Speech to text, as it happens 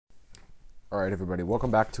All right, everybody,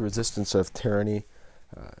 welcome back to Resistance of Tyranny.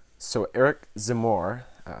 So Eric Zemmour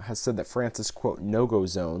has said that France's, quote, no-go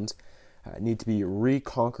zones need to be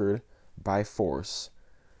reconquered by force.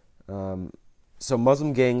 So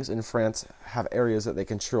Muslim gangs in France have areas that they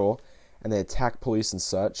control, and they attack police and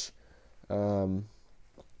such. Not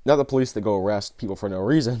the police that go arrest people for no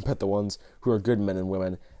reason, but the ones who are good men and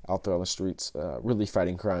women out there on the streets really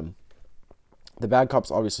fighting crime. The bad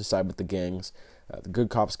cops obviously side with the gangs. The good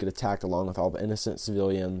cops get attacked along with all the innocent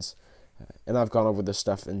civilians. And I've gone over this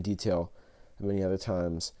stuff in detail many other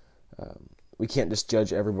times. We can't just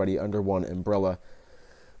judge everybody under one umbrella,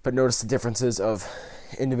 but notice the differences of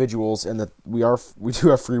individuals and that we do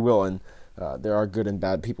have free will, and there are good and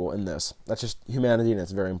bad people in this. That's just humanity, and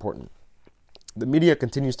it's very important. The media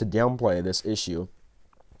continues to downplay this issue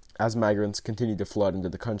as migrants continue to flood into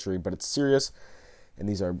the country, but it's serious, and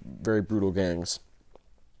these are very brutal gangs.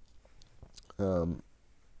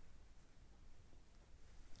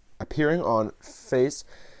 Appearing on Face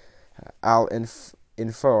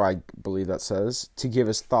Info, I believe that says, to give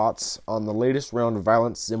his thoughts on the latest round of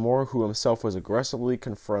violence, Zemmour, who himself was aggressively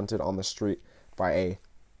confronted on the street by a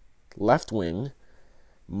left-wing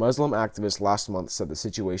Muslim activist last month, said the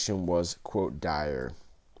situation was, quote, dire.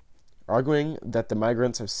 Arguing that the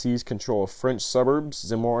migrants have seized control of French suburbs,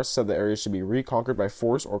 Zemmour said the area should be reconquered by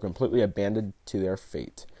force or completely abandoned to their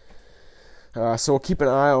fate. So we'll keep an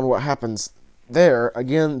eye on what happens there.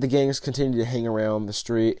 Again, the gangs continue to hang around the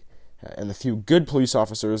street, and the few good police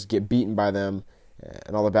officers get beaten by them,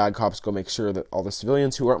 and all the bad cops go make sure that all the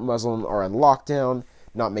civilians who aren't Muslim are in lockdown,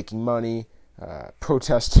 not making money,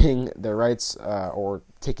 protesting their rights, or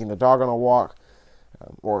taking the dog on a walk,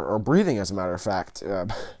 or breathing, as a matter of fact,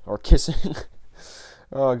 or kissing.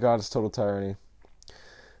 Oh, God, it's total tyranny.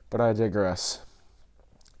 But I digress.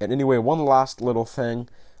 And anyway, one last little thing.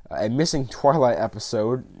 A missing Twilight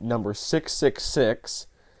episode, number 666,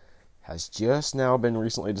 has just now been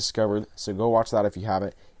recently discovered, so go watch that if you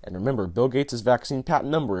haven't. And remember, Bill Gates' vaccine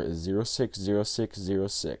patent number is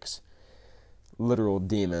 060606. Literal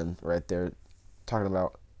demon right there, talking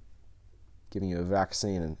about giving you a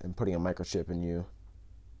vaccine and putting a microchip in you.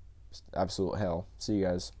 Just absolute hell. See you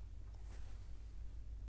guys.